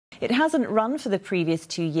It hasn't run for the previous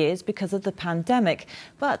 2 years because of the pandemic.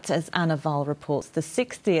 But as Anna Val reports, the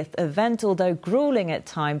 60th event, although gruelling at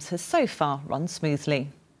times, has so far run smoothly.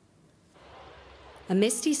 A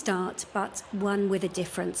misty start, but one with a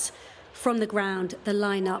difference. From the ground, the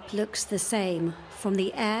lineup looks the same. From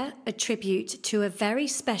the air, a tribute to a very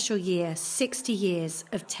special year, 60 years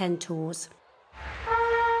of 10 tours.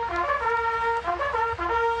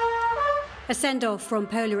 A send-off from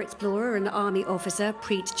Polar Explorer and Army officer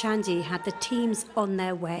Preet Chandy had the teams on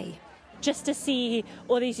their way. Just to see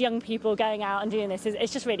all these young people going out and doing this,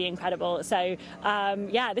 it's just really incredible. So,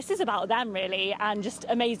 yeah, this is about them, really, and just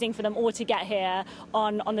amazing for them all to get here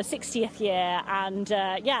on the 60th year. And,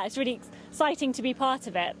 yeah, it's really exciting to be part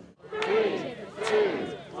of it. 3, 2,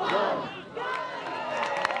 1.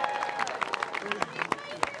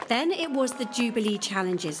 Then it was the Jubilee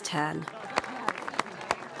Challenge's turn.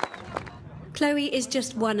 Chloe is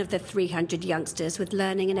just one of the 300 youngsters with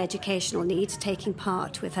learning and educational needs taking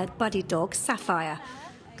part with her buddy dog, Sapphire.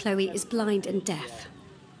 Chloe is blind and deaf.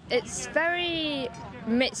 It's very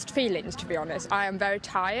mixed feelings, to be honest. I am very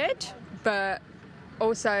tired, but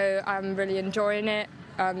also I'm really enjoying it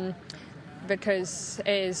because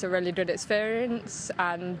it is a really good experience,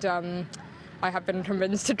 and I have been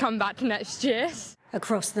convinced to come back next year.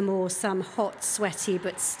 Across the moor, some hot, sweaty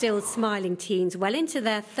but still smiling teens well into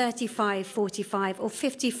their 35, 45 or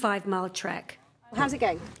 55-mile trek. How's it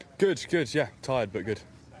going? Good, yeah. Tired, but good.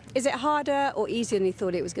 Is it harder or easier than you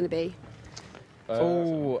thought it was going to be?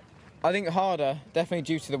 I think harder, definitely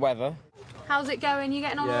due to the weather. How's it going? You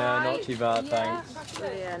getting on all right? Yeah, not too bad, thanks.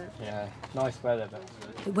 Brilliant. Yeah, nice weather. But...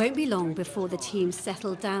 It won't be long before the teams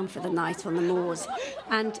settle down for the night on the moors,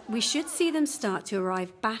 and we should see them start to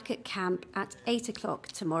arrive back at camp at 8 o'clock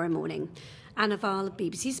tomorrow morning. Anna Val,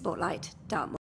 BBC Spotlight, Dartmoor.